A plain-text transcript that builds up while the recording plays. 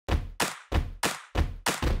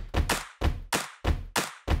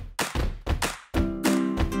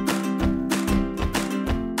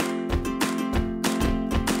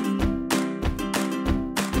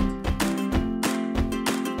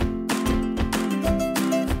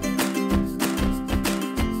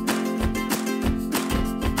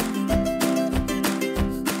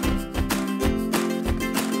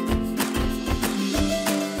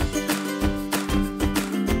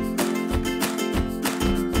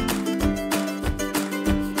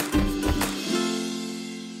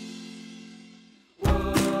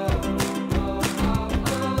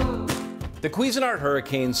The Cuisinart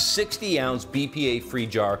Hurricane 60-ounce BPA-free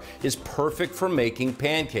jar is perfect for making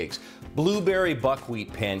pancakes, blueberry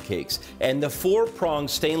buckwheat pancakes. And the 4-pronged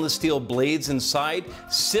stainless steel blades inside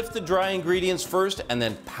sift the dry ingredients first and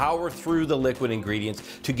then power through the liquid ingredients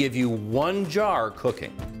to give you one jar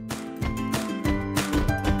cooking.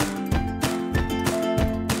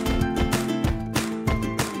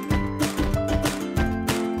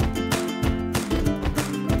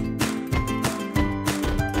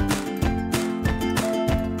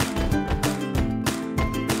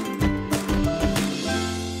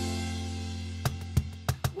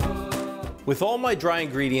 With all my dry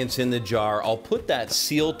ingredients in the jar, I'll put that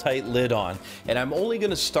seal-tight lid on, and I'm only going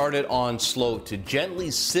to start it on slow to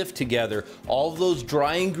gently sift together all of those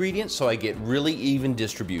dry ingredients so I get really even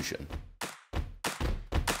distribution.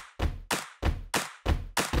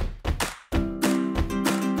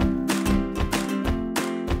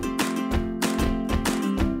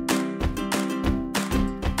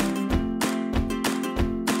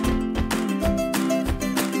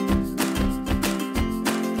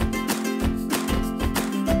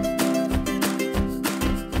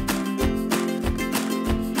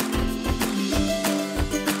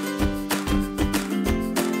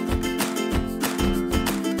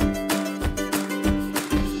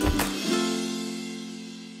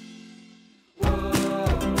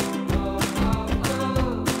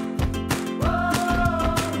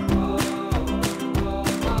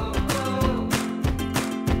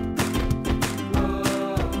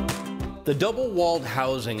 The double-walled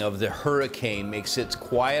housing of the Hurricane makes its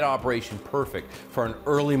quiet operation perfect for an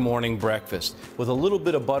early morning breakfast. With a little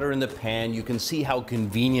bit of butter in the pan, you can see how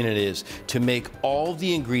convenient it is to make all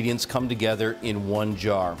the ingredients come together in one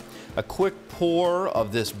jar. A quick pour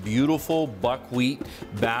of this beautiful buckwheat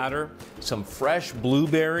batter, some fresh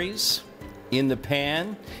blueberries in the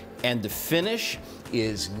pan, and the finish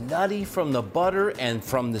is nutty from the butter and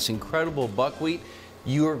from this incredible buckwheat.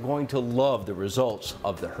 You are going to love the results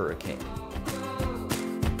of the Hurricane.